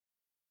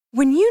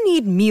When you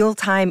need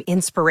mealtime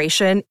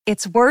inspiration,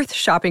 it's worth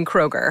shopping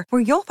Kroger,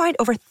 where you'll find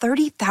over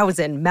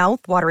 30,000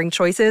 mouth-watering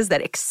choices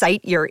that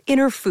excite your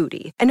inner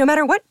foodie. And no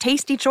matter what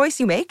tasty choice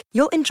you make,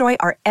 you'll enjoy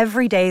our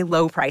everyday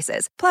low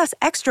prices, plus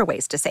extra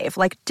ways to save,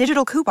 like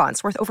digital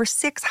coupons worth over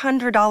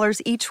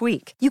 $600 each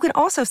week. You can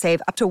also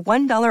save up to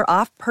 $1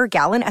 off per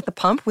gallon at the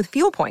pump with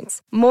fuel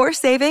points. More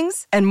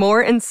savings and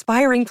more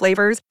inspiring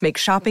flavors make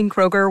shopping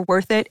Kroger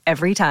worth it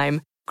every time.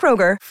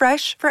 Kroger,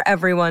 fresh for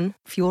everyone.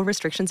 Fuel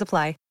restrictions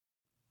apply.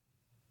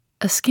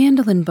 A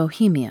Scandal in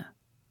Bohemia,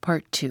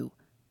 Part 2.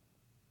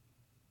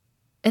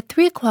 At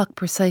 3 o'clock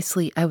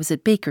precisely, I was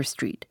at Baker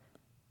Street,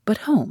 but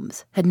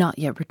Holmes had not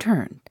yet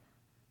returned.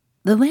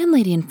 The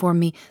landlady informed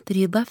me that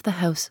he had left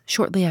the house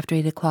shortly after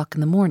 8 o'clock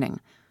in the morning.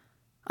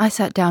 I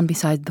sat down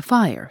beside the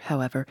fire,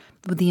 however,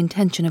 with the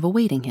intention of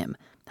awaiting him,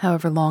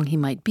 however long he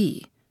might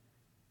be.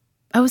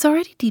 I was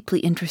already deeply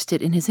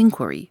interested in his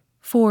inquiry,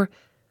 for,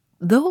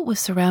 though it was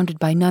surrounded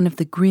by none of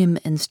the grim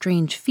and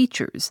strange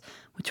features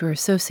which were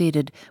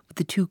associated with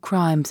the two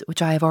crimes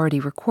which I have already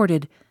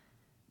recorded,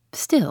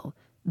 still,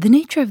 the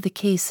nature of the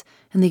case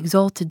and the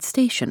exalted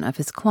station of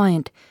his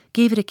client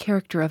gave it a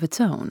character of its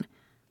own.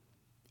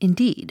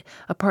 Indeed,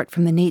 apart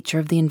from the nature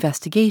of the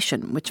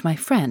investigation which my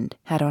friend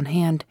had on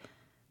hand,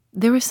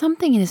 there was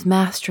something in his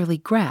masterly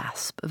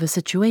grasp of a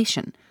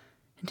situation,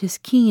 and his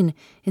keen,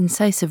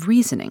 incisive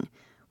reasoning,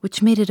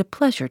 which made it a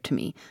pleasure to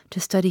me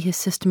to study his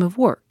system of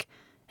work,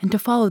 and to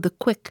follow the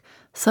quick,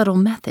 subtle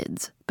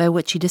methods by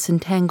which he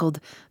disentangled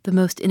the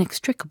most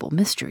inextricable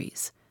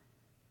mysteries.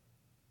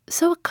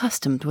 So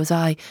accustomed was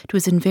I to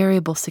his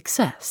invariable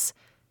success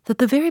that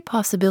the very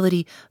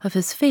possibility of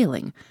his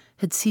failing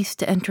had ceased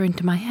to enter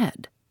into my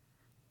head.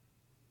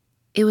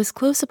 It was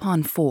close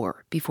upon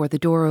 4 before the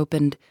door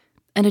opened,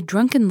 and a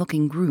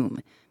drunken-looking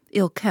groom,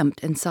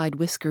 ill-kempt and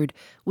side-whiskered,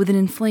 with an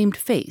inflamed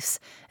face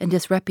and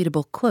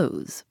disreputable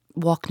clothes,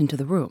 walked into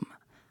the room.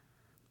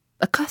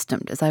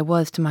 Accustomed as I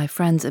was to my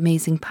friend's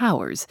amazing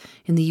powers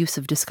in the use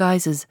of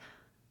disguises,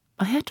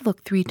 I had to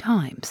look 3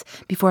 times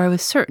before I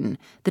was certain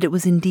that it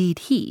was indeed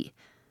he.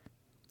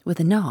 With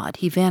a nod,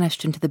 he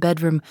vanished into the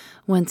bedroom,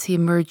 whence he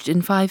emerged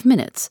in 5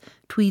 minutes,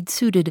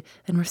 tweed-suited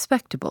and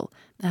respectable,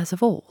 as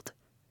of old.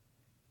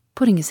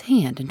 Putting his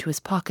hand into his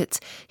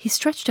pockets, he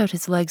stretched out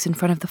his legs in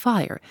front of the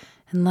fire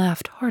and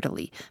laughed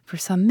heartily for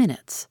some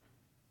minutes.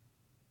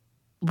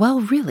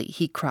 "Well, really,"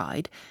 he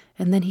cried,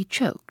 and then he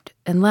choked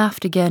and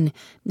laughed again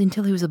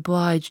until he was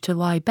obliged to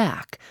lie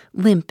back,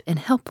 limp and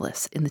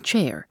helpless, in the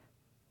chair.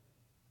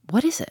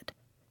 "What is it?"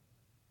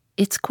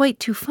 "It's quite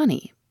too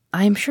funny.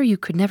 I am sure you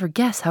could never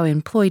guess how I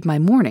employed my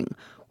morning,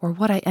 or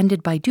what I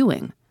ended by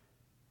doing."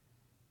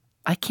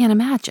 "I can't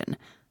imagine.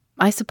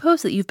 I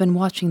suppose that you've been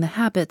watching the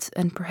habits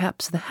and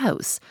perhaps the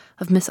house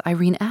of Miss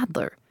Irene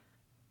Adler."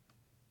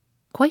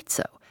 "Quite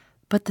so,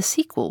 but the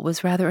sequel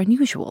was rather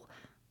unusual.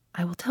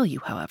 I will tell you,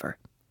 however.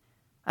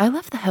 I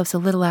left the house a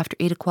little after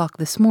 8 o'clock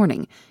this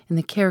morning in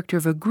the character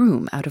of a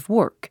groom out of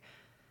work.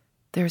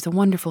 There is a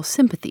wonderful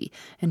sympathy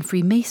and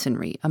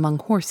freemasonry among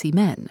horsey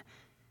men.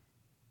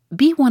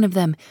 Be one of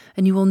them,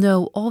 and you will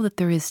know all that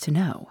there is to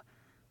know.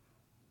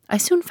 I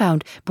soon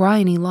found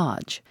Briony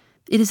Lodge.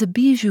 It is a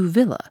bijou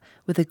villa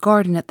with a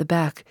garden at the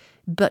back,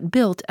 but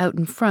built out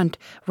in front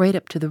right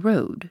up to the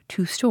road,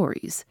 2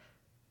 stories.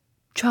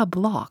 Chubb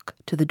lock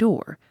to the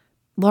door.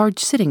 Large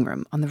sitting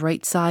room on the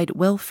right side,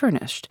 well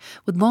furnished,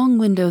 with long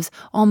windows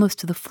almost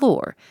to the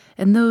floor,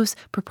 and those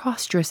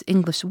preposterous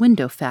English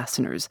window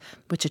fasteners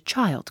which a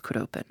child could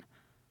open.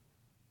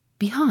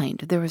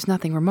 Behind there was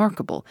nothing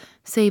remarkable,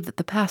 save that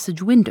the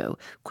passage window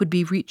could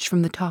be reached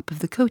from the top of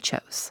the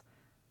coach-house.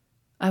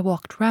 I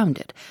walked round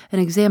it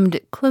and examined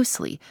it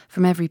closely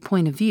from every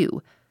point of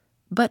view,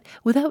 but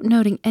without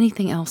noting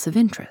anything else of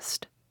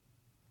interest.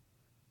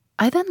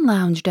 I then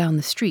lounged down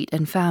the street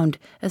and found,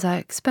 as I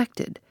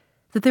expected,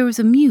 that there was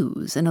a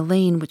mews in a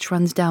lane which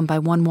runs down by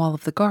one wall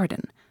of the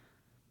garden.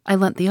 I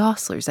lent the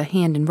ostlers a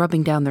hand in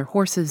rubbing down their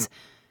horses,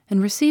 and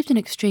received in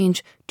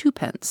exchange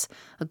 2d,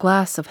 a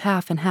glass of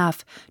half and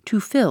half, 2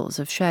 fills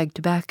of shag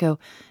tobacco,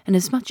 and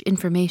as much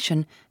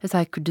information as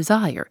I could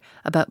desire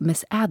about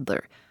Miss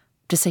Adler,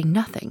 to say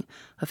nothing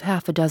of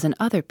 6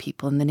 other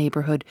people in the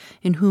neighborhood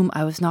in whom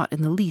I was not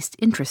in the least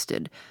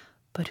interested,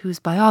 but whose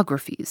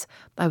biographies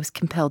I was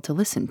compelled to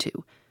listen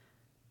to.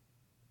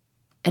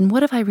 "And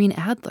what of Irene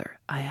Adler?"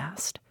 I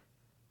asked.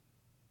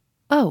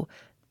 "Oh,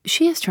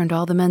 she has turned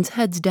all the men's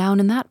heads down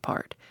in that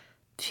part.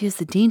 She is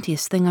the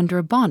daintiest thing under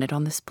a bonnet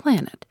on this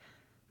planet.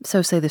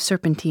 So say the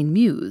Serpentine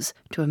Mews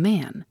to a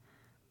man.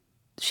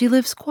 She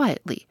lives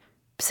quietly,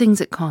 sings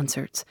at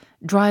concerts,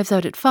 drives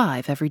out at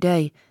 5 every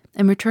day,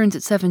 and returns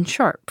at 7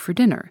 sharp for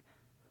dinner.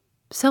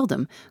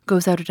 Seldom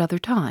goes out at other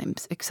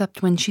times,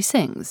 except when she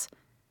sings.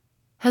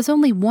 Has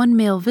only 1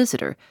 male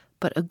visitor,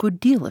 but a good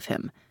deal of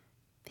him.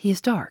 He is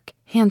dark,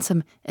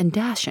 handsome, and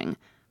dashing.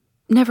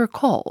 Never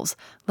calls,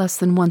 less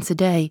than once a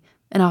day,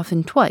 and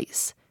often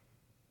twice.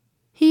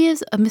 He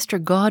is a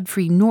Mr.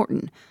 Godfrey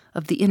Norton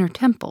of the Inner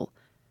Temple.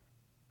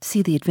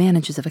 See the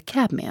advantages of a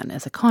cabman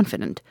as a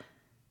confidant.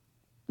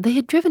 They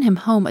had driven him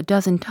home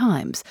 12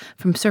 times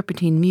from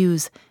Serpentine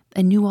Mews,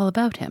 and knew all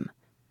about him.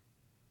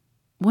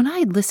 When I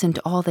had listened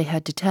to all they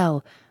had to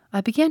tell,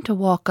 I began to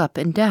walk up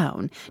and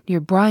down near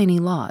Bryony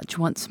Lodge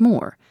once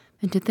more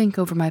and to think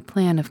over my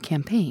plan of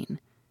campaign.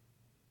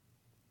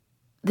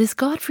 This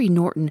Godfrey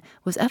Norton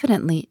was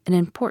evidently an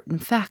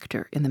important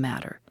factor in the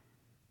matter.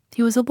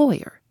 He was a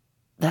lawyer.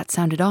 That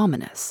sounded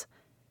ominous.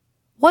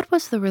 What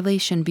was the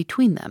relation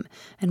between them,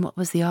 and what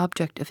was the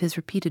object of his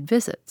repeated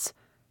visits?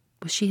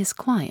 Was she his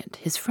client,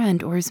 his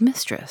friend, or his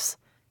mistress?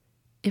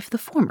 If the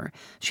former,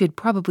 she had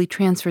probably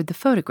transferred the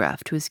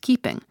photograph to his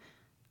keeping.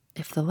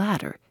 If the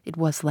latter, it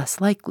was less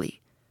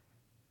likely.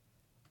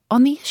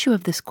 On the issue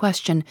of this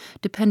question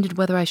depended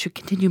whether I should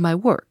continue my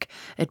work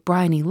at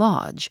Bryony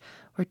Lodge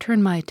or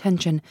turn my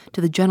attention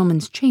to the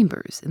gentleman's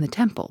chambers in the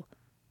Temple.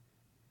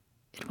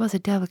 It was a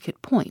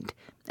delicate point,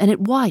 and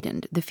it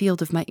widened the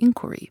field of my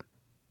inquiry.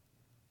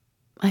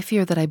 I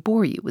fear that I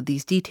bore you with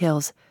these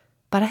details,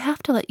 but I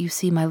have to let you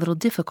see my little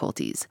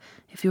difficulties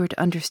if you are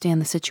to understand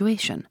the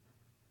situation.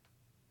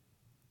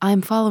 I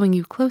am following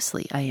you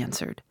closely, I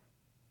answered.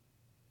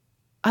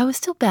 I was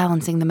still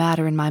balancing the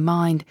matter in my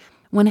mind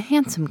when a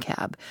hansom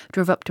cab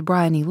drove up to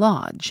Bryony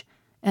Lodge,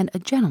 and a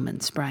gentleman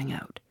sprang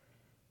out.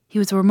 He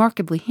was a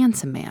remarkably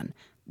handsome man,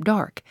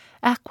 dark,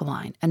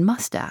 aquiline, and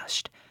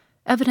mustached,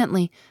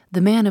 evidently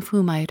the man of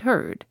whom I had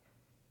heard.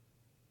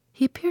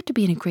 He appeared to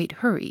be in a great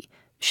hurry,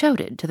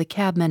 shouted to the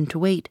cabmen to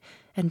wait,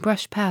 and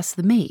brushed past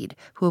the maid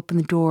who opened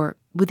the door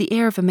with the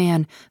air of a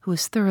man who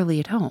was thoroughly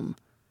at home.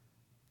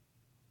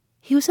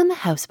 He was in the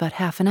house about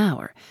half an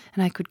hour,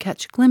 and I could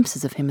catch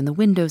glimpses of him in the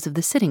windows of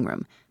the sitting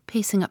room,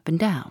 pacing up and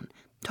down,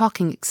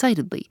 talking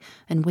excitedly,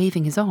 and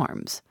waving his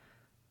arms.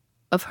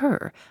 Of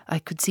her I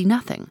could see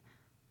nothing.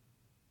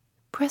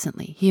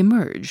 Presently he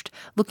emerged,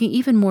 looking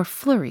even more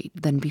flurried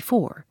than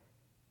before.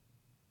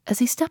 As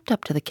he stepped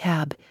up to the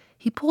cab,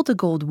 he pulled a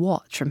gold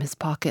watch from his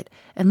pocket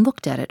and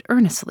looked at it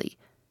earnestly.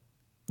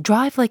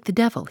 "Drive like the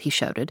devil," he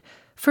shouted,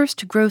 "first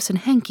to Gross and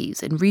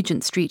Hankey's in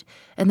Regent Street,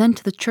 and then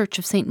to the Church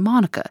of St.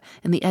 Monica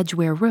in the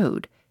Edgware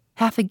Road.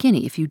 Half a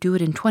guinea if you do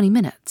it in 20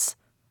 minutes.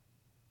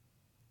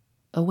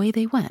 Away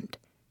they went,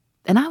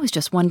 and I was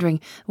just wondering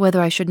whether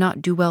I should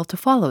not do well to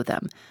follow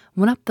them,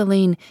 when up the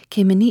lane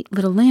came a neat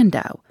little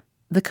landau,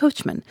 the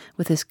coachman,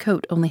 with his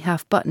coat only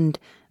half buttoned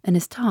and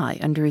his tie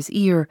under his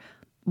ear,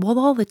 while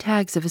all the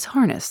tags of his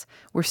harness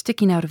were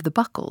sticking out of the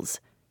buckles.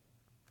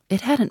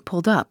 It hadn't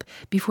pulled up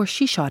before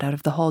she shot out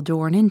of the hall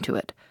door and into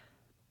it.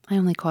 I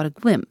only caught a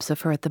glimpse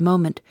of her at the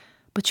moment,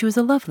 but she was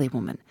a lovely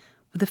woman,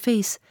 with a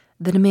face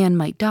that a man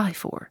might die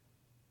for.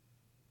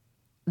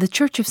 "The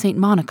Church of St.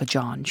 Monica,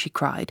 John," she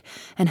cried,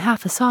 "and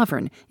half a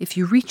sovereign if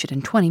you reach it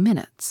in 20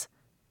 minutes.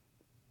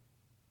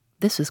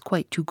 This was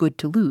quite too good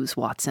to lose,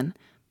 Watson.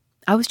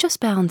 I was just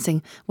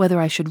balancing whether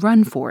I should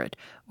run for it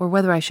or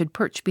whether I should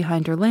perch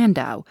behind her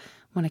landau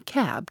when a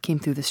cab came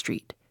through the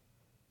street.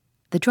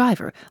 The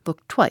driver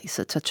looked twice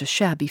at such a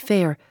shabby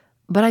fare,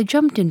 but I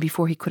jumped in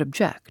before he could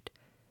object.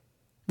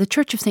 "The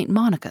Church of St.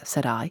 Monica,"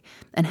 said I,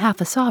 "and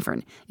half a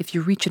sovereign if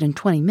you reach it in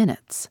 20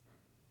 minutes.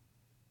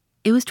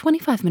 It was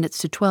 25 minutes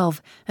to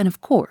 12, and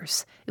of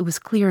course it was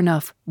clear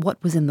enough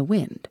what was in the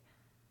wind.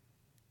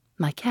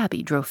 My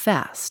cabby drove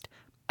fast.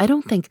 I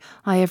don't think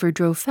I ever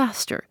drove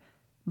faster,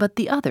 but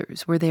the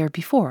others were there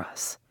before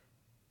us.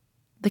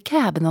 The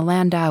cab and the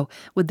landau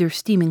with their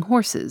steaming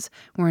horses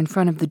were in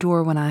front of the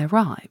door when I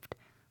arrived.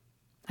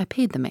 I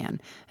paid the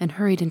man and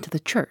hurried into the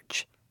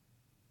church.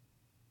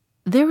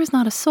 There was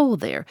not a soul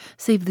there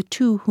save the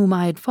two whom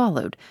I had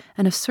followed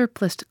and a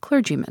surpliced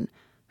clergyman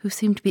who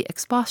seemed to be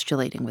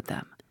expostulating with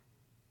them.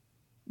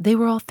 They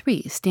were all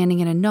three standing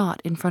in a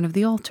knot in front of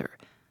the altar.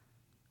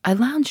 I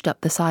lounged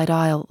up the side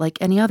aisle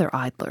like any other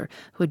idler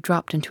who had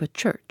dropped into a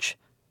church.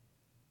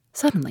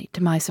 Suddenly,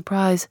 to my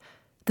surprise,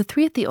 the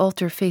three at the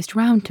altar faced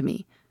round to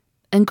me,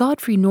 and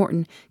Godfrey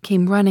Norton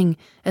came running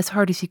as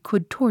hard as he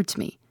could towards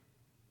me.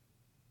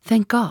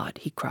 "Thank God,"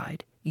 he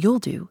cried. "You'll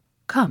do.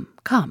 Come,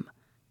 come."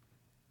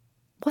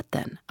 "What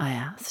then?" I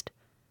asked.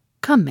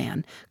 "Come,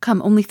 man,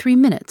 come, only 3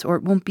 minutes, or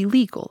it won't be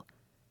legal."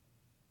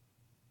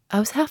 I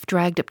was half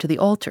dragged up to the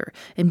altar,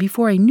 and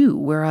before I knew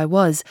where I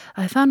was,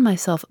 I found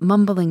myself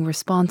mumbling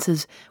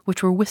responses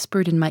which were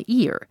whispered in my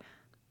ear,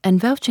 and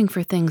vouching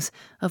for things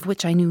of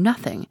which I knew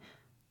nothing,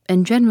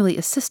 and generally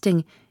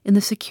assisting in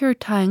the secure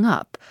tying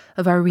up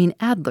of Irene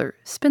Adler,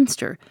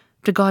 spinster,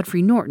 to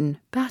Godfrey Norton,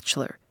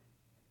 bachelor.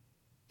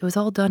 It was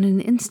all done in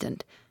an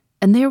instant,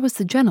 and there was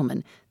the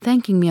gentleman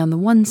thanking me on the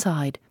one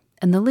side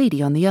and the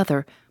lady on the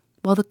other,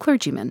 while the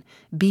clergyman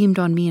beamed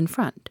on me in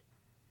front.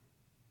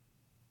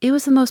 It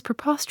was the most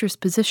preposterous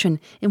position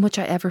in which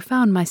I ever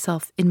found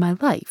myself in my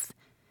life,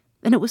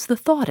 and it was the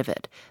thought of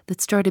it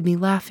that started me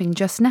laughing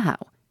just now.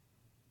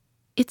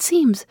 It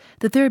seems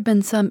that there had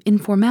been some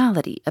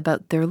informality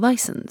about their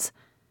license,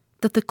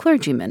 that the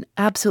clergyman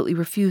absolutely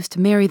refused to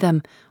marry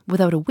them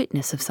without a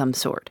witness of some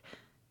sort,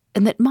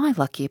 and that my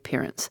lucky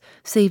appearance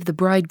saved the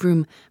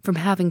bridegroom from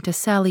having to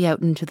sally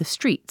out into the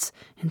streets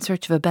in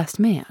search of a best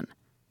man.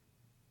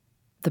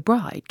 The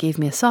bride gave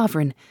me a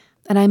sovereign,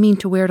 and I mean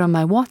to wear it on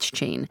my watch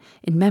chain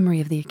in memory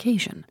of the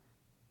occasion.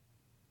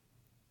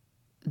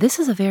 "This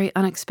is a very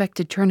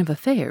unexpected turn of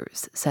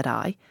affairs," said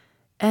I.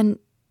 "And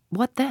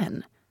what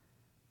then?"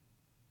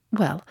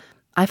 "Well,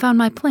 I found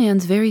my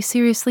plans very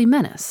seriously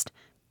menaced.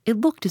 It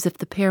looked as if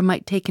the pair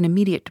might take an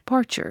immediate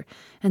departure,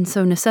 and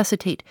so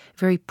necessitate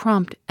very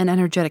prompt and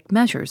energetic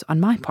measures on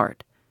my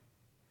part.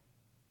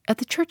 At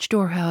the church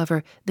door,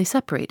 however, they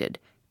separated,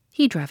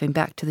 he driving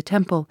back to the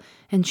temple,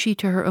 and she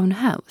to her own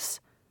house.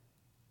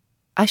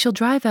 "I shall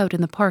drive out in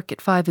the park at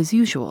 5 as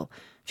usual,"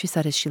 she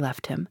said as she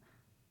left him.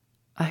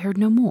 I heard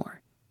no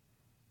more.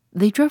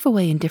 They drove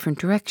away in different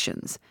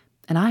directions,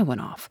 and I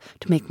went off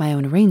to make my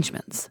own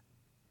arrangements.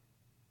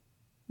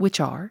 "Which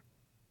are?"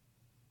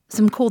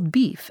 "Some cold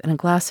beef and a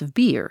glass of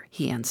beer,"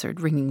 he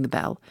answered, ringing the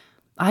bell.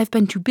 "I've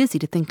been too busy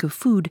to think of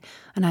food,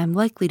 and I am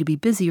likely to be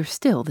busier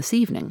still this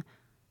evening.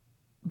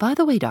 By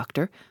the way,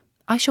 Doctor,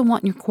 I shall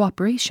want your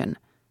cooperation."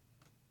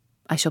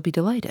 "I shall be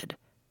delighted."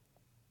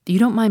 "You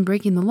don't mind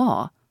breaking the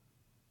law?"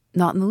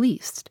 "Not in the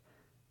least."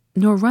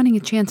 "Nor running a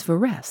chance of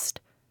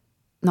arrest?"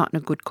 "Not in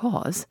a good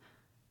cause."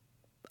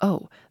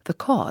 "Oh, the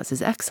cause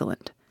is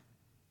excellent."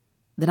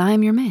 "Then I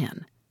am your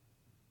man."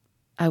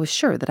 "I was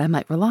sure that I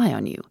might rely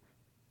on you."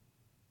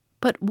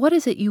 "But what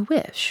is it you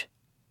wish?"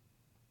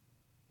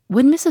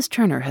 "When Mrs.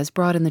 Turner has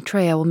brought in the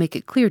tray, I will make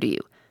it clear to you.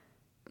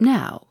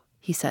 Now,"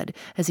 he said,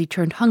 as he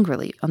turned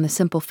hungrily on the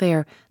simple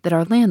fare that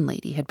our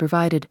landlady had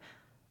provided,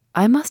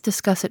 "I must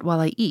discuss it while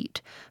I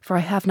eat, for I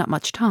have not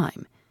much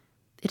time.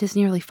 It is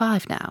nearly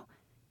 5 now.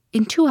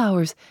 In 2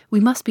 hours we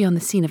must be on the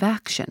scene of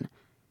action.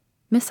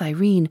 Miss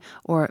Irene,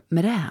 or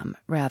Madame,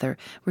 rather,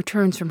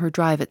 returns from her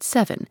drive at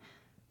 7.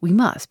 We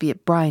must be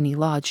at Briony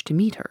Lodge to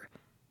meet her."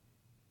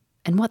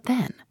 "And what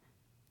then?"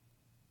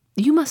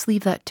 "You must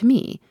leave that to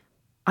me.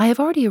 I have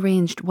already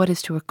arranged what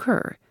is to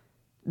occur.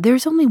 There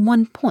is only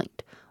one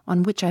point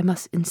on which I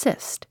must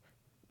insist.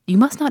 You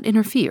must not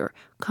interfere,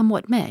 come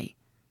what may.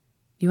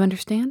 You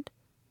understand?"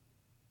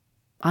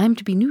 "I am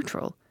to be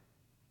neutral."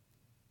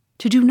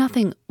 "To do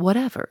nothing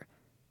whatever.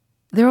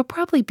 There will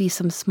probably be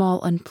some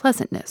small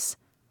unpleasantness.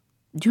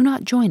 Do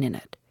not join in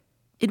it.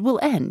 It will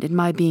end in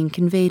my being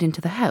conveyed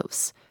into the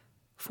house.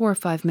 4 or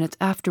 5 minutes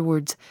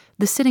afterwards,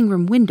 the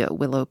sitting-room window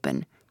will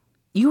open.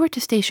 You are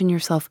to station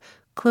yourself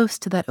close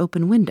to that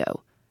open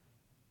window."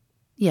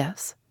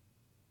 "Yes."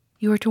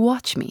 "You are to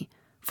watch me,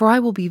 for I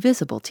will be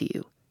visible to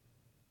you."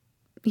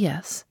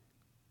 "Yes."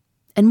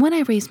 "And when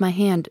I raise my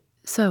hand,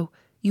 so,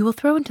 you will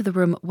throw into the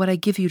room what I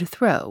give you to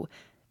throw,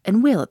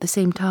 and will, at the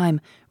same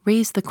time,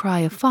 raise the cry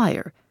of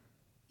fire.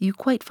 You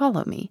quite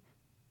follow me?"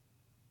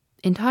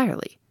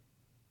 "Entirely."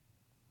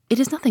 "It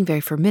is nothing very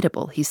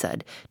formidable," he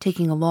said,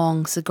 taking a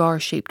long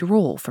cigar-shaped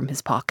roll from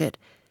his pocket.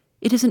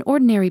 "It is an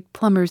ordinary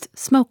plumber's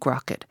smoke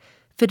rocket,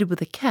 fitted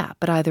with a cap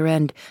at either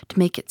end to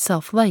make it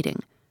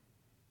self-lighting.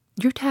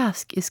 Your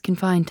task is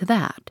confined to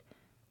that.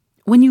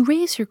 When you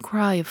raise your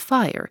cry of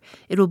fire,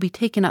 it will be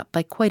taken up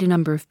by quite a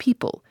number of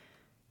people.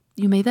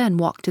 You may then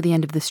walk to the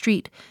end of the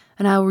street,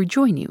 and I will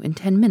rejoin you in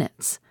 10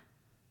 minutes.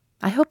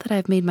 I hope that I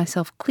have made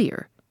myself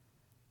clear."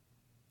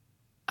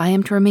 "I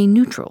am to remain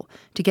neutral,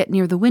 to get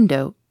near the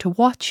window, to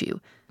watch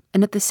you,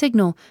 and at the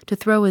signal to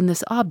throw in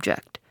this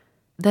object,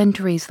 then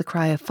to raise the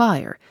cry of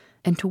fire,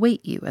 and to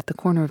wait you at the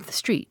corner of the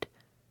street."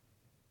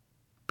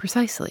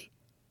 "Precisely."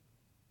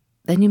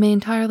 "Then you may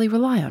entirely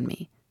rely on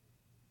me."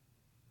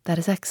 "That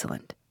is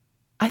excellent.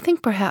 I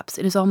think perhaps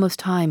it is almost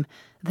time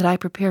that I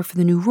prepare for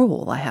the new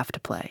role I have to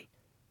play."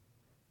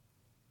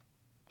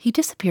 He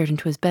disappeared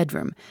into his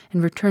bedroom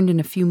and returned in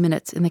a few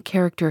minutes in the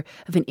character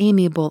of an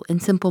amiable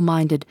and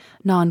simple-minded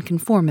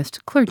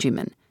nonconformist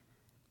clergyman.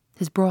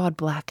 His broad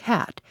black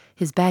hat,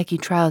 his baggy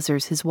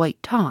trousers, his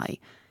white tie,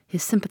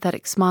 his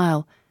sympathetic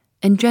smile,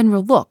 and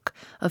general look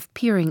of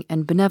peering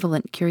and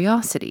benevolent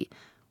curiosity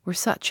were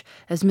such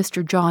as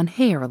Mr. John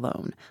Hare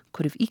alone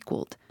could have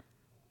equalled.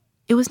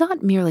 It was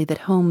not merely that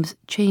Holmes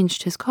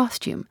changed his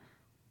costume.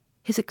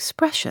 His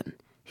expression,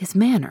 his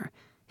manner,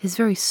 his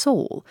very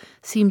soul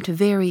seemed to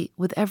vary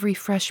with every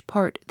fresh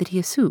part that he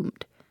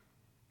assumed.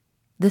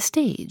 The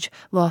stage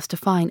lost a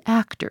fine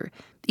actor,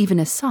 even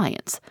as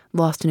science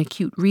lost an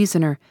acute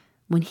reasoner,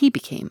 when he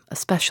became a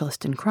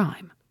specialist in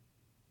crime.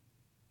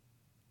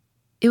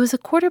 It was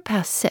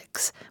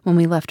 6:15 when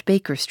we left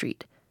Baker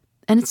Street,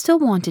 and it still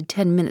wanted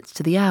 10 minutes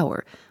to the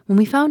hour when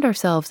we found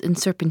ourselves in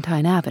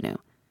Serpentine Avenue.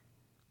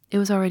 It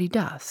was already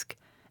dusk,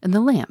 and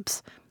the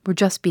lamps were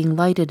just being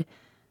lighted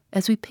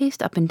as we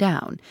paced up and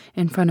down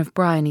in front of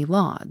Briony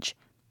Lodge,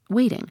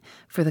 waiting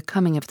for the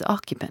coming of the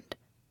occupant.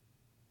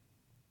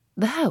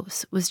 The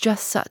house was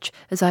just such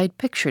as I had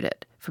pictured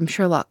it from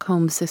Sherlock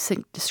Holmes'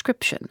 succinct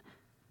description,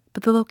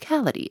 but the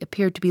locality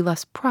appeared to be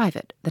less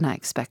private than I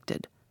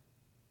expected.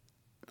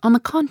 On the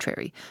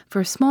contrary, for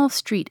a small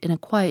street in a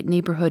quiet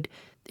neighborhood,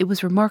 it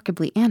was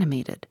remarkably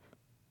animated.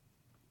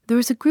 There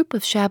was a group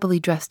of shabbily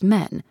dressed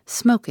men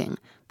smoking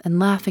and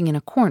laughing in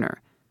a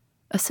corner,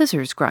 a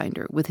scissors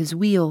grinder with his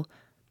wheel,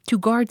 2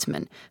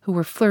 guardsmen who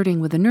were flirting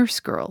with a nurse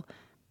girl,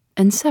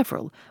 and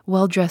several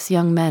well-dressed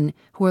young men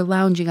who were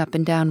lounging up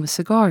and down with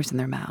cigars in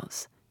their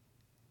mouths.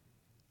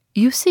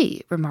 "You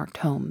see," remarked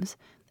Holmes,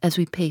 as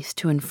we paced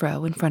to and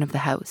fro in front of the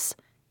house,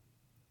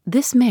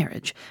 This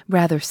marriage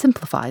rather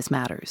simplifies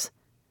matters.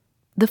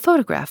 The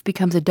photograph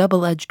becomes a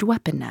double-edged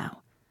weapon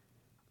now.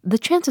 The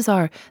chances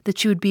are that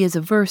she would be as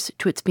averse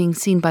to its being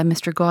seen by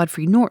Mr.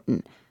 Godfrey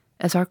Norton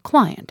as our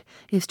client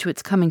is to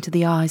its coming to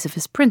the eyes of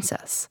his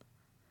princess.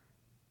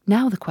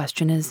 Now the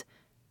question is,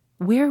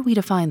 where are we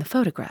to find the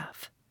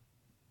photograph?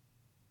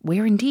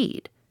 Where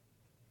indeed?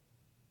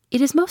 It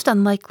is most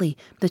unlikely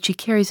that she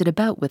carries it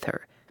about with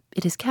her.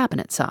 It is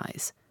cabinet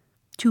size,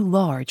 too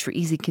large for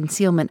easy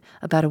concealment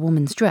about a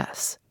woman's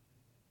dress.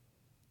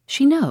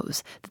 She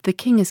knows that the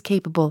king is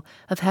capable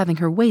of having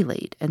her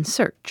waylaid and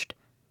searched.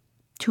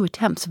 2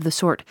 attempts of the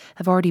sort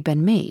have already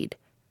been made.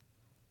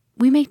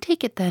 We may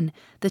take it, then,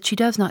 that she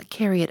does not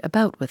carry it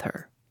about with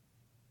her.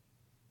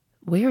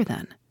 Where,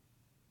 then?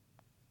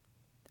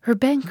 Her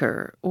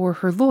banker or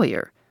her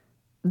lawyer.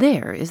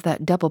 There is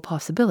that double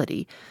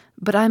possibility,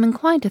 but I am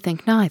inclined to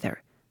think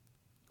neither.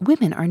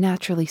 Women are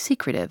naturally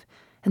secretive,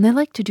 and they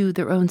like to do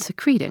their own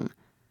secreting.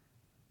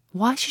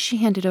 Why should she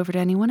hand it over to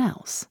anyone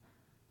else?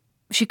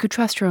 She could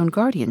trust her own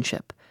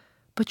guardianship,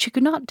 but she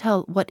could not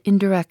tell what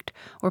indirect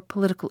or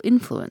political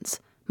influence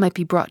might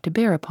be brought to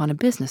bear upon a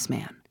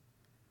businessman.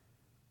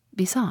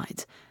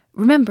 Besides,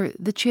 remember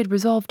that she had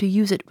resolved to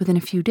use it within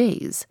a few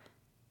days.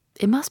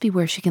 It must be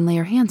where she can lay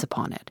her hands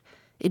upon it.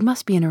 It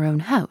must be in her own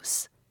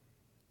house.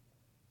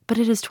 But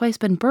it has twice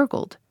been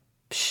burgled.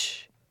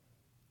 Psh!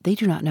 They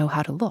do not know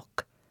how to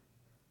look.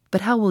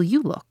 But how will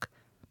you look?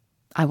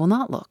 I will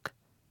not look.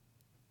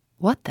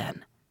 What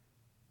then?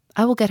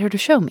 I will get her to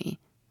show me.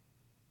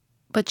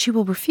 But she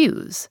will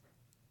refuse.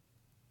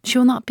 She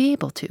will not be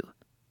able to.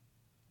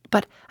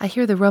 But I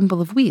hear the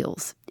rumble of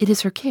wheels. It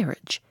is her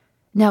carriage.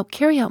 Now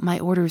carry out my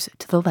orders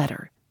to the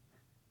letter.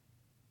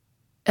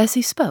 As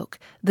he spoke,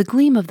 the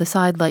gleam of the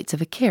side lights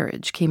of a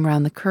carriage came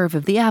round the curve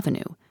of the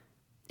avenue.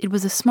 It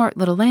was a smart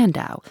little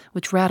landau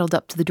which rattled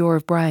up to the door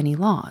of Briony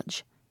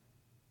Lodge.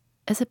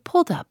 As it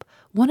pulled up,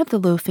 one of the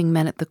loafing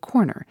men at the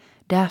corner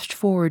dashed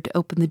forward to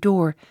open the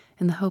door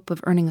in the hope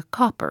of earning a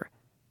copper,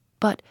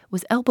 but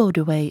was elbowed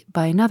away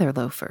by another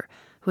loafer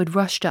who had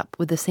rushed up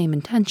with the same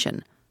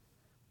intention.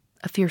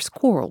 A fierce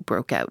quarrel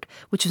broke out,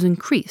 which was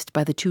increased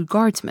by the 2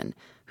 guardsmen,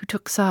 who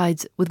took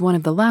sides with one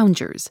of the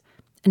loungers,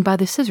 and by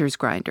the scissors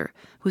grinder,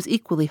 who was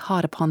equally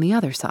hot upon the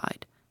other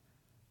side.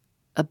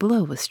 A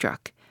blow was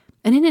struck,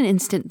 and in an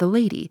instant the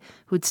lady,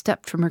 who had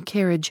stepped from her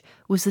carriage,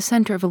 was the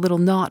centre of a little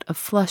knot of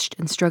flushed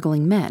and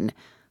struggling men,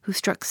 who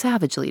struck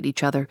savagely at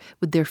each other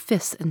with their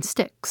fists and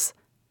sticks.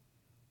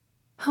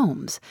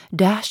 Holmes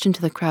dashed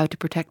into the crowd to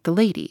protect the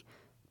lady,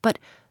 but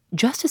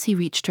just as he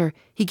reached her,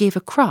 he gave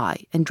a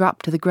cry and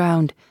dropped to the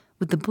ground,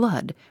 with the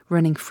blood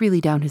running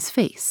freely down his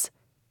face.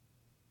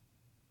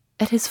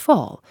 At his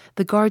fall,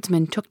 the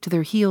guardsmen took to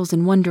their heels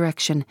in one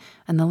direction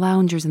and the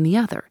loungers in the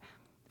other,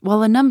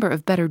 while a number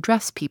of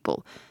better-dressed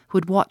people, who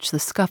had watched the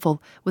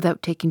scuffle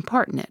without taking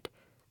part in it,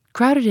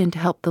 crowded in to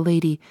help the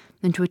lady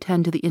and to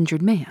attend to the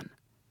injured man.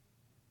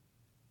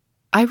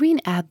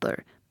 Irene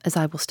Adler, as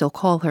I will still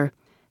call her,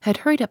 had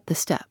hurried up the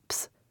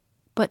steps,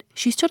 but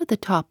she stood at the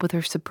top with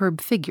her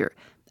superb figure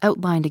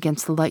outlined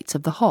against the lights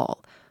of the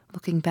hall,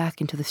 looking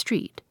back into the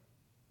street.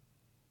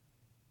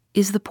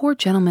 "Is the poor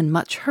gentleman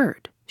much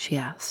hurt?" she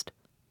asked.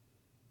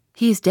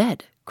 "He is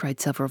dead," cried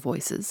several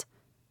voices.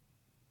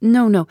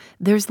 No,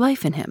 there's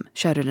life in him,"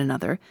 shouted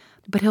another,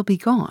 "but he'll be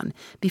gone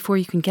before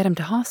you can get him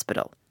to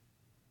hospital."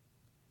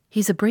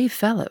 "He's a brave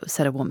fellow,"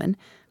 said a woman.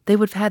 "They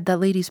would have had that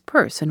lady's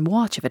purse and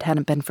watch if it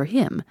hadn't been for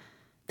him.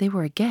 They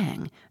were a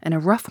gang, and a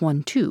rough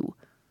one, too.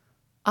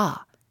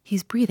 Ah,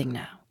 he's breathing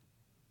now."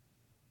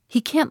 "He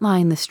can't lie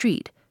in the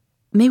street.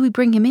 May we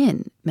bring him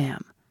in,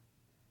 ma'am?"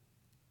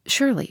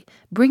 "Surely.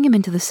 Bring him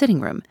into the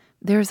sitting-room.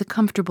 There is a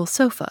comfortable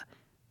sofa.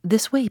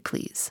 This way,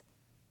 please."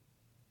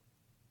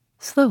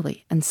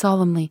 Slowly and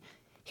solemnly,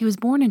 he was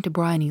borne into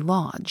Briony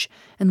Lodge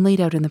and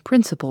laid out in the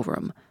principal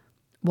room,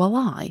 while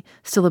I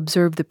still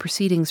observed the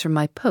proceedings from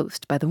my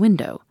post by the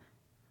window.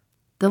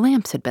 The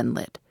lamps had been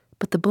lit,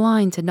 but the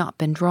blinds had not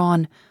been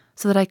drawn,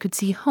 so that I could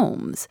see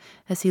Holmes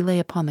as he lay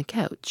upon the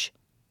couch.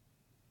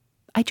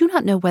 I do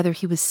not know whether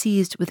he was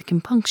seized with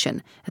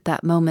compunction at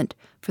that moment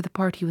for the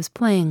part he was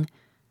playing,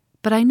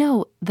 but I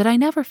know that I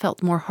never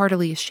felt more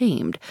heartily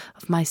ashamed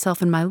of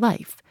myself in my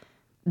life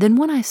than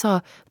when I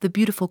saw the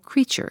beautiful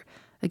creature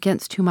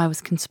against whom I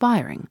was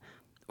conspiring,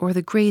 or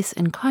the grace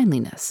and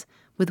kindliness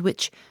with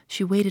which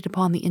she waited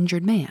upon the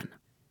injured man.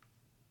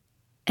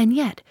 And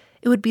yet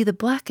it would be the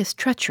blackest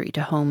treachery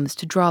to Holmes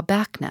to draw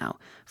back now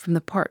from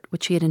the part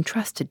which he had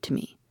entrusted to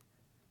me.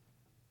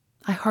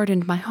 I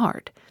hardened my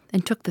heart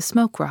and took the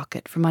smoke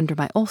rocket from under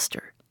my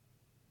ulster.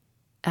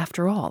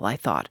 After all, I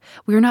thought,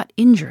 we are not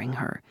injuring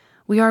her.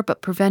 We are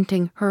but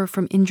preventing her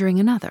from injuring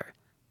another.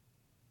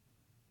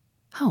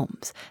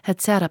 Holmes had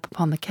sat up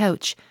upon the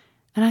couch,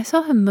 and I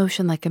saw him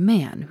motion like a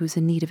man who's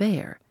in need of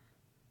air.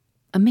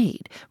 A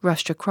maid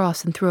rushed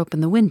across and threw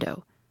open the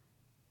window.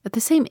 At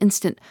the same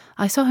instant,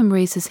 I saw him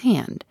raise his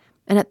hand,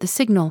 and at the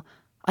signal,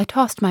 I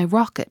tossed my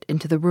rocket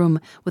into the room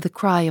with a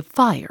cry of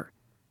fire.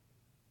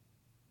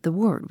 The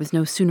word was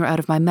no sooner out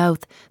of my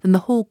mouth than the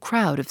whole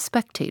crowd of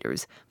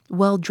spectators,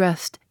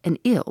 well-dressed and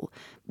ill,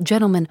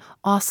 gentlemen,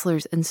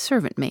 ostlers, and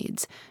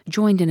servant-maids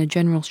joined in a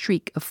general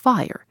shriek of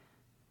fire.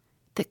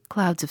 Thick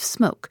clouds of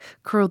smoke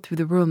curled through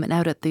the room and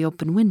out at the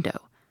open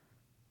window.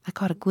 I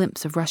caught a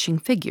glimpse of rushing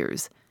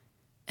figures,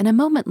 and a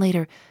moment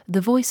later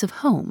the voice of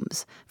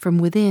Holmes from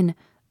within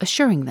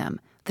assuring them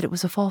that it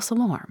was a false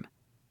alarm.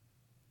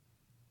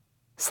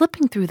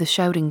 Slipping through the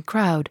shouting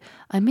crowd,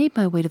 I made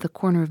my way to the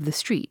corner of the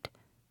street,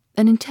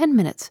 and in 10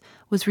 minutes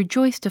was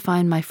rejoiced to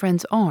find my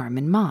friend's arm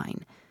in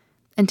mine,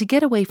 and to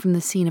get away from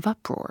the scene of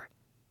uproar.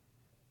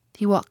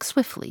 He walked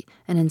swiftly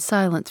and in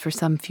silence for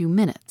some few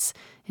minutes,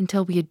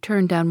 until we had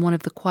turned down one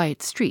of the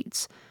quiet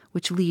streets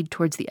which lead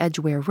towards the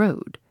Edgware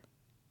Road.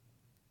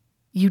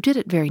 "You did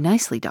it very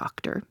nicely,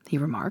 Doctor," he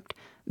remarked.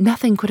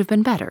 "Nothing could have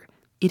been better.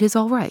 It is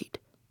all right."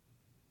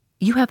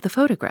 "You have the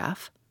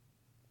photograph?"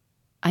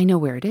 "I know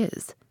where it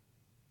is."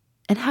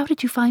 "And how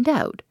did you find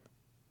out?"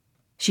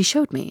 "She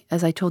showed me,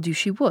 as I told you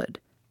she would."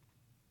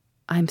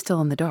 "I am still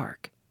in the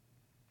dark."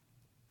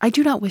 "I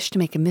do not wish to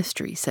make a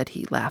mystery," said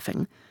he,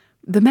 laughing.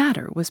 "The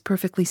matter was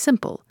perfectly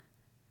simple.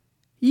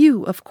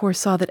 You, of course,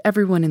 saw that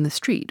everyone in the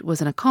street was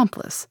an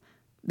accomplice.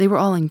 They were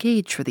all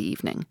engaged for the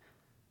evening."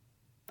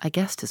 "I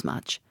guessed as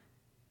much."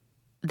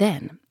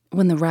 "Then,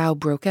 when the row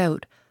broke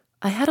out,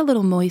 I had a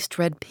little moist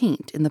red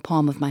paint in the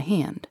palm of my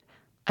hand.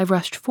 I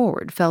rushed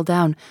forward, fell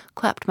down,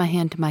 clapped my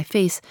hand to my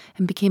face,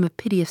 and became a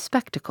piteous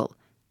spectacle.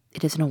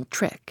 It is an old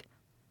trick."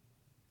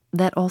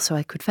 "That also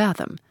I could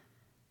fathom."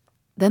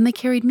 "Then they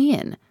carried me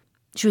in.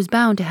 She was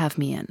bound to have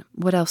me in.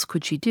 What else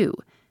could she do?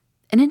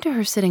 And into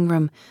her sitting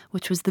room,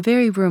 which was the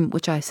very room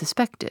which I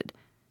suspected.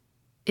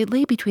 It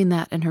lay between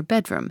that and her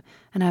bedroom,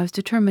 and I was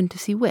determined to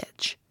see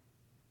which.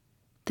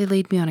 They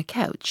laid me on a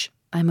couch.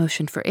 I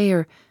motioned for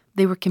air.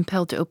 They were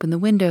compelled to open the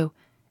window,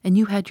 and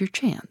you had your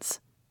chance."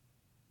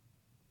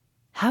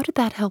 "How did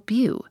that help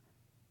you?"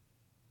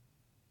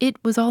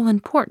 "It was all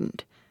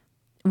important.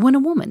 When a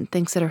woman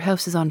thinks that her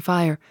house is on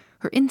fire,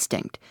 her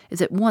instinct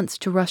is at once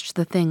to rush to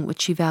the thing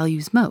which she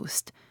values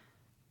most.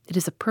 It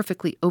is a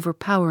perfectly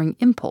overpowering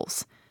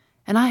impulse,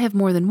 and I have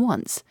more than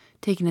once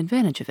taken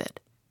advantage of it.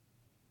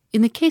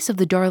 In the case of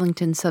the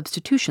Darlington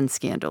substitution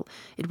scandal,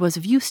 it was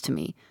of use to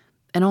me,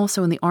 and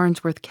also in the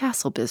Arnsworth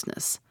Castle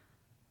business.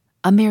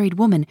 A married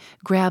woman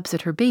grabs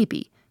at her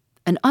baby,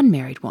 an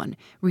unmarried one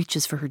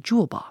reaches for her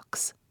jewel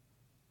box.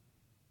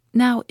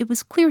 Now, it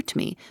was clear to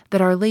me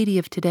that Our Lady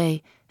of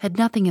today had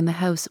nothing in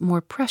the house more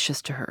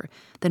precious to her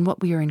than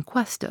what we are in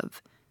quest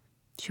of.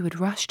 She would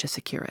rush to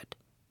secure it.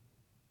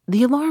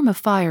 The alarm of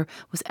fire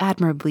was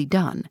admirably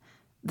done.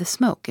 The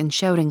smoke and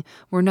shouting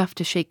were enough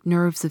to shake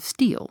nerves of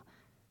steel.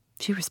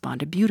 She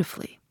responded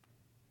beautifully.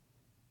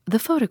 The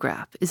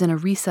photograph is in a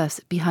recess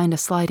behind a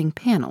sliding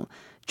panel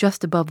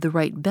just above the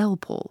right bell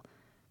pull.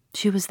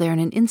 She was there in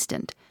an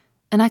instant,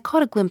 and I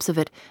caught a glimpse of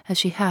it as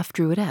she half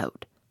drew it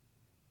out.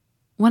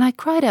 When I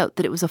cried out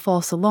that it was a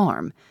false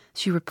alarm,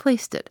 she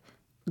replaced it,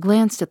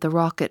 glanced at the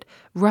rocket,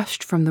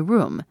 rushed from the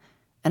room,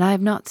 and I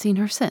have not seen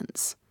her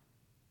since.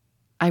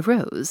 I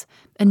rose,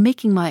 and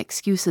making my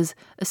excuses,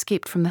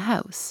 escaped from the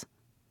house.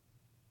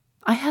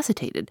 I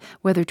hesitated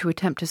whether to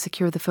attempt to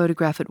secure the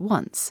photograph at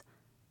once,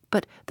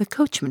 but the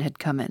coachman had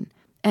come in,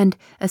 and,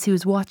 as he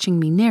was watching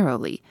me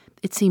narrowly,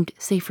 it seemed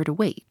safer to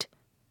wait.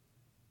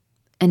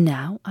 "And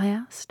now?" I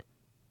asked.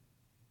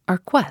 "Our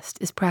quest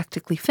is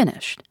practically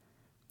finished.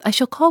 I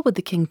shall call with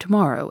the king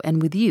tomorrow,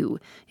 and with you,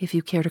 if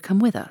you care to come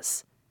with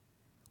us.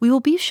 We will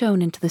be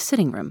shown into the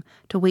sitting-room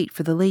to wait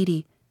for the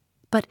lady,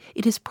 but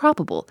it is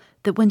probable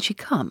that when she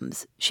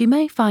comes, she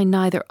may find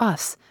neither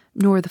us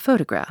nor the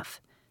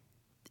photograph.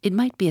 It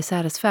might be a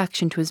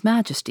satisfaction to His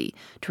Majesty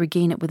to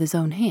regain it with his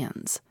own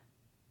hands."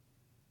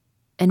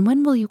 "And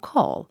when will you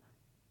call?"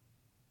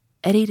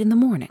 "At 8 in the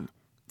morning.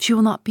 She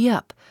will not be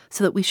up,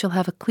 so that we shall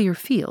have a clear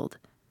field.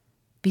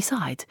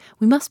 Besides,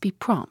 we must be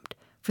prompt,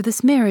 for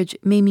this marriage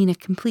may mean a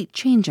complete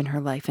change in her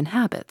life and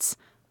habits.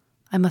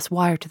 I must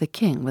wire to the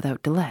king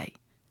without delay."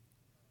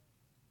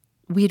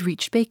 We had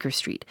reached Baker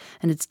Street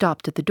and had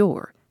stopped at the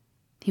door.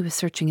 He was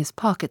searching his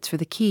pockets for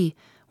the key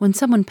when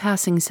someone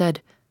passing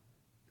said,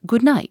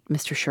 "Good night,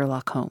 Mr.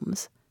 Sherlock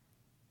Holmes."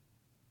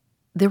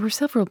 There were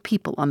several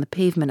people on the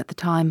pavement at the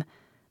time,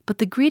 but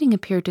the greeting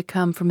appeared to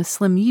come from a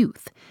slim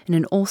youth in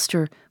an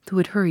ulster who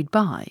had hurried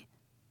by.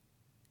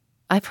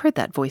 "I've heard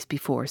that voice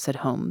before," said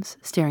Holmes,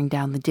 staring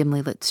down the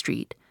dimly lit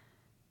street.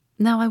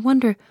 "Now I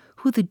wonder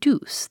who the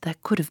deuce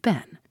that could have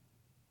been."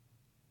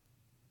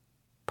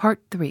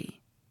 Part 3.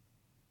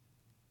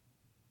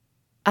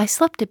 I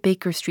slept at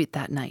Baker Street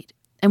that night,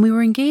 and we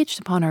were engaged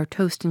upon our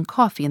toast and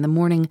coffee in the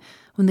morning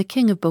when the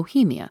King of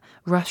Bohemia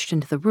rushed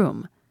into the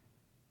room.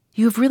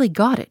 "You have really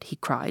got it," he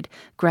cried,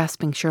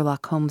 grasping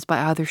Sherlock Holmes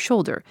by either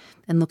shoulder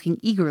and looking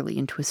eagerly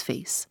into his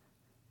face.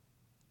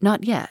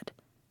 "Not yet.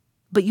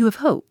 But you have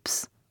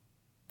hopes."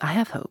 "I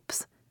have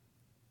hopes."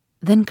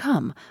 "Then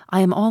come,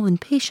 I am all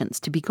impatience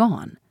to be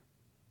gone."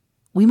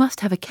 "We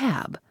must have a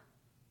cab."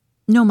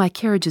 "No, my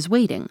carriage is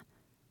waiting."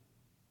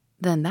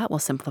 "Then that will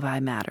simplify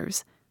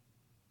matters."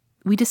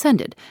 We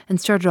descended and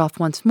started off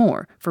once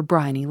more for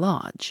Briony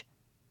Lodge.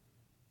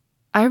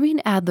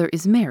 "Irene Adler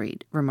is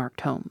married,"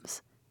 remarked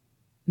Holmes.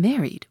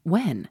 "Married?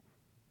 When?"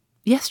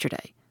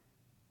 "Yesterday."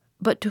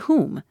 "But to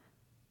whom?"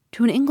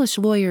 "To an English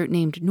lawyer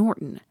named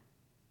Norton."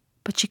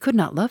 "But she could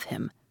not love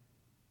him."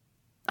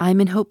 "I am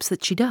in hopes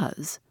that she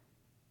does."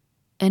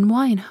 "And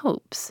why in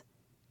hopes?"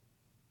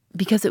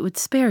 "Because it would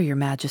spare your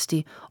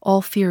Majesty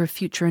all fear of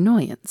future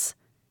annoyance.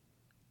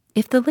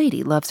 If the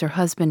lady loves her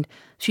husband,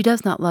 she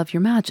does not love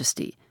your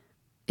Majesty.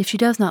 If she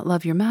does not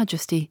love your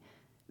Majesty,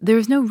 there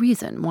is no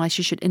reason why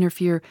she should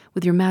interfere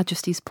with your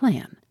Majesty's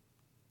plan."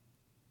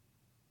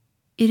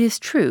 "It is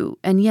true,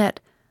 and yet,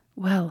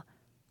 well,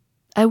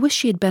 I wish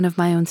she had been of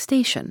my own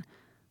station.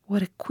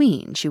 What a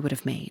queen she would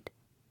have made."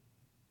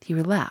 He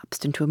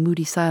relapsed into a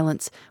moody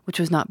silence which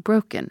was not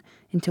broken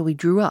until we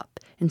drew up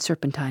in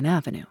Serpentine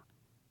Avenue.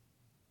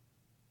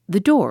 The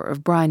door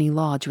of Briony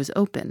Lodge was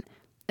open,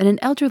 and an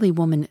elderly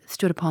woman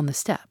stood upon the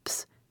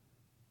steps.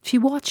 She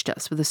watched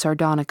us with a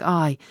sardonic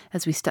eye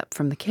as we stepped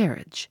from the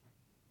carriage.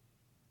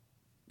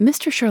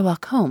 "Mr.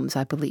 Sherlock Holmes,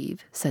 I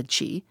believe," said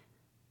she.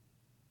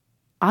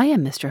 "I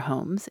am Mr.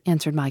 Holmes,"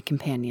 answered my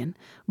companion,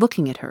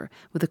 looking at her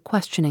with a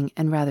questioning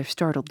and rather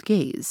startled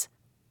gaze.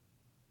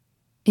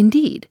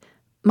 "Indeed,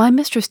 my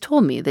mistress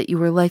told me that you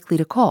were likely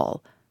to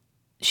call.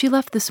 She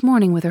left this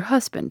morning with her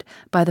husband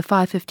by the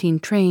 5:15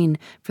 train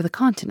for the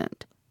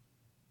Continent."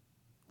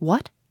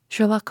 "What?"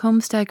 Sherlock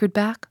Holmes staggered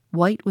back,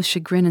 white with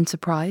chagrin and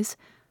surprise.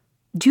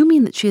 "Do you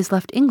mean that she has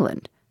left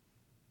England?"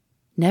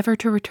 "Never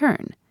to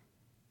return."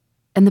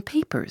 "And the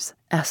papers?"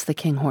 asked the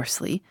king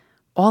hoarsely.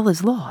 "All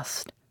is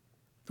lost."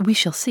 "We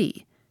shall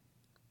see."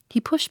 He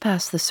pushed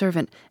past the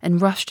servant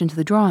and rushed into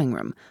the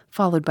drawing-room,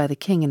 followed by the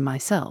king and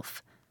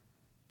myself.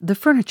 The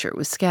furniture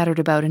was scattered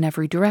about in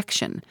every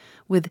direction,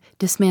 with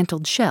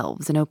dismantled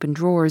shelves and open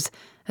drawers,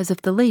 as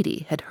if the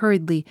lady had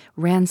hurriedly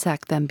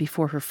ransacked them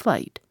before her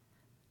flight.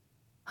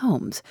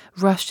 Holmes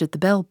rushed at the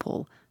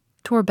bell-pull,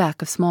 tore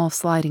back a small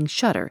sliding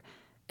shutter,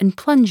 and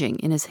plunging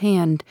in his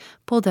hand,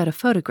 pulled out a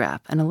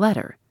photograph and a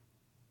letter.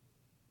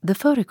 The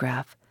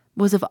photograph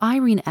was of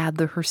Irene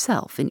Adler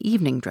herself in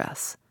evening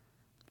dress.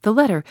 The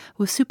letter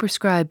was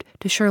superscribed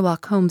to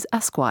Sherlock Holmes,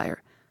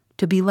 Esquire,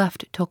 to be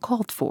left till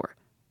called for.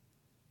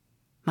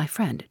 My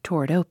friend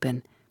tore it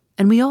open,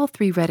 and we all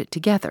three read it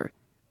together.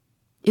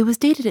 It was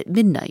dated at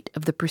midnight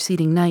of the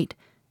preceding night,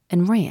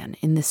 and ran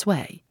in this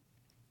way.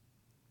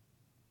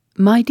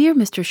 "My dear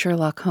Mr.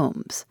 Sherlock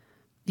Holmes,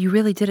 you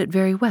really did it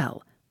very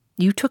well.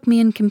 You took me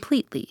in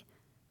completely.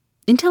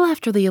 Until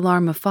after the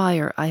alarm of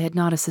fire, I had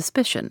not a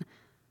suspicion.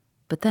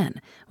 But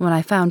then, when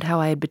I found how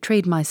I had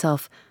betrayed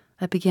myself,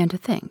 I began to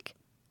think.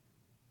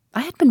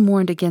 I had been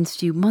warned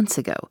against you months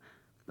ago.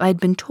 I had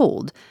been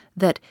told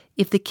that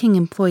if the king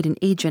employed an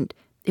agent,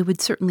 it would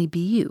certainly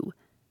be you.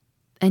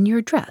 And your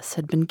address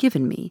had been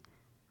given me.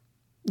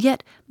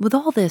 Yet, with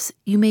all this,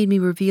 you made me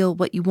reveal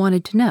what you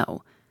wanted to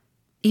know.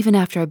 Even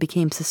after I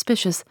became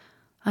suspicious,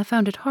 I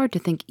found it hard to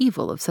think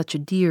evil of such a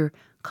dear,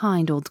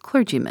 kind old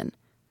clergyman.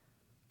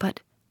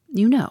 But,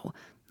 you know,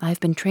 I have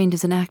been trained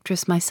as an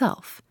actress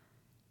myself.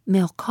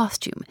 Male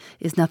costume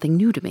is nothing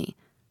new to me.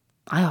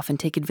 I often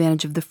take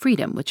advantage of the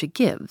freedom which it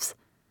gives.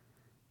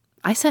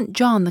 I sent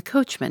John the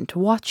coachman to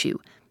watch you,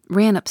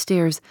 ran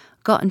upstairs,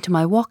 got into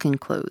my walking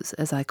clothes,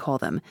 as I call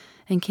them,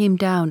 and came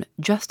down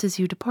just as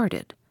you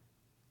departed.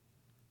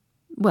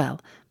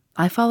 Well,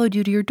 I followed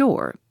you to your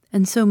door,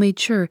 and so made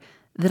sure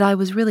that I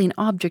was really an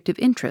object of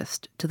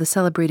interest to the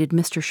celebrated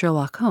Mr.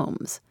 Sherlock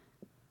Holmes.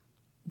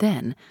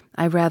 Then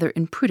I rather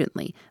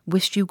imprudently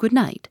wished you good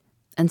night,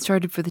 and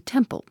started for the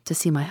Temple to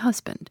see my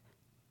husband.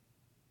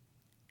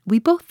 We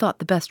both thought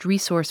the best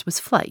resource was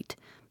flight,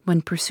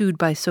 when pursued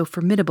by so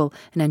formidable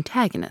an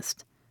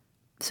antagonist,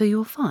 so you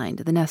will find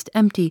the nest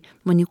empty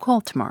when you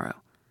call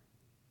tomorrow.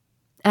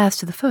 As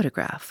to the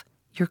photograph,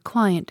 your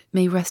client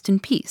may rest in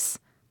peace.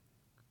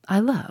 I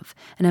love,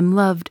 and am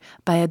loved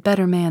by a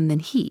better man than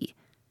he.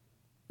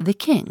 The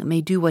king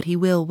may do what he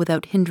will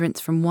without hindrance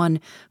from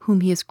one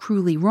whom he has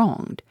cruelly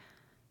wronged.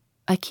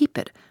 I keep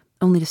it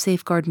only to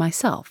safeguard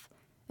myself,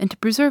 and to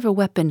preserve a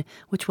weapon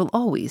which will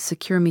always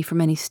secure me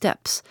from any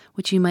steps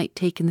which he might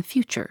take in the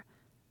future.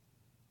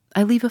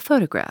 I leave a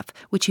photograph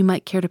which he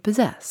might care to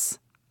possess,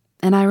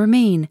 and I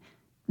remain,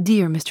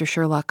 dear Mr.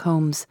 Sherlock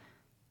Holmes,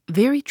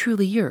 very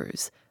truly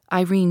yours,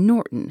 Irene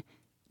Norton,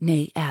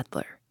 née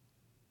Adler.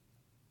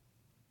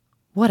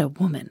 What a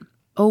woman!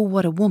 Oh,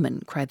 what a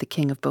woman! Cried the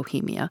King of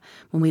Bohemia,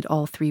 when we'd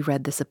all three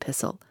read this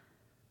epistle.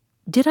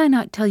 Did I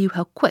not tell you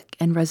how quick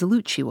and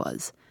resolute she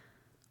was?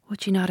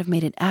 Would she not have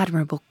made an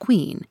admirable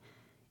queen?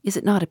 Is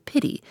it not a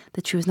pity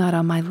that she was not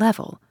on my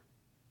level?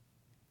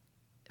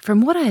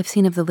 From what I have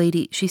seen of the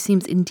lady, she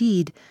seems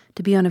indeed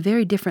to be on a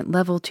very different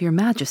level to your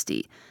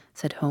Majesty,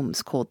 said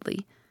Holmes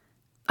coldly.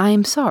 I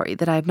am sorry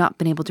that I have not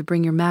been able to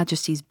bring your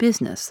Majesty's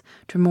business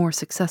to a more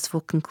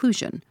successful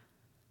conclusion.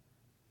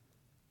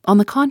 On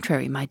the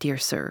contrary, my dear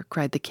sir,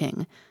 cried the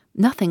king,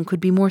 nothing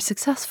could be more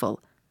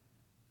successful.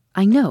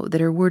 I know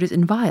that her word is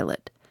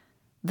inviolate.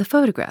 The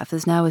photograph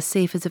is now as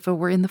safe as if it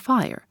were in the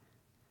fire.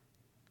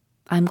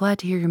 I am glad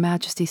to hear your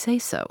Majesty say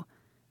so.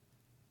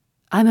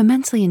 I am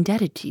immensely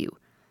indebted to you.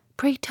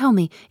 Pray tell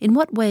me in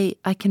what way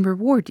I can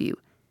reward you.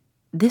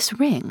 This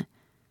ring."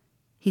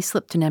 He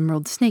slipped an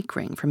emerald snake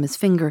ring from his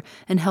finger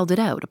and held it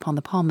out upon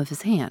the palm of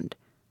his hand.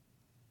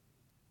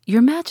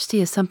 "Your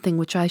Majesty is something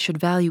which I should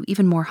value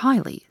even more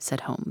highly,"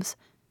 said Holmes.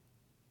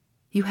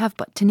 "You have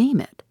but to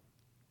name it."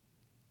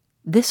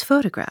 "This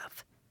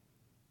photograph."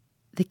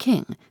 The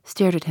king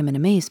stared at him in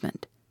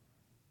amazement.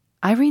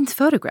 "Irene's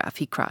photograph,"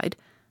 he cried.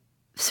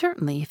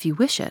 "Certainly, if you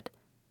wish it."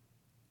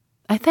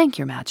 "I thank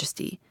your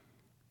Majesty.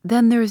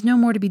 Then there is no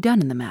more to be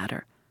done in the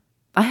matter.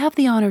 I have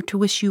the honor to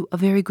wish you a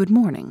very good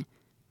morning."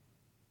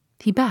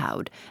 He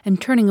bowed,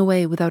 and turning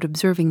away without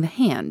observing the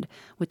hand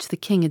which the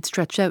king had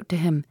stretched out to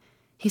him,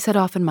 he set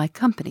off in my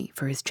company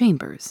for his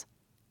chambers.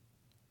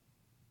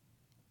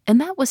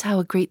 And that was how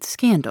a great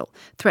scandal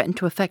threatened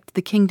to affect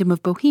the kingdom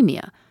of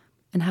Bohemia,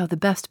 and how the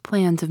best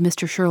plans of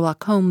Mr.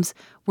 Sherlock Holmes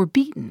were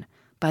beaten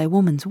by a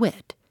woman's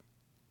wit.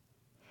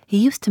 He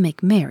used to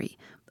make merry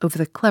over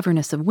the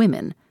cleverness of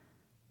women,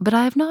 but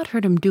I have not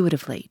heard him do it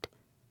of late.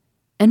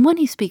 And when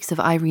he speaks of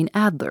Irene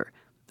Adler,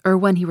 or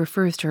when he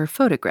refers to her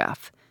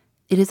photograph,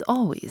 it is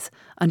always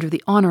under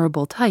the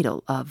honorable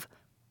title of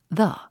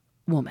The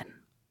Woman.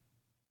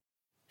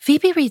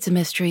 Phoebe Reads a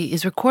Mystery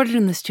is recorded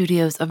in the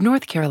studios of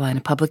North Carolina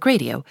Public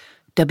Radio,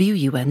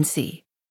 WUNC.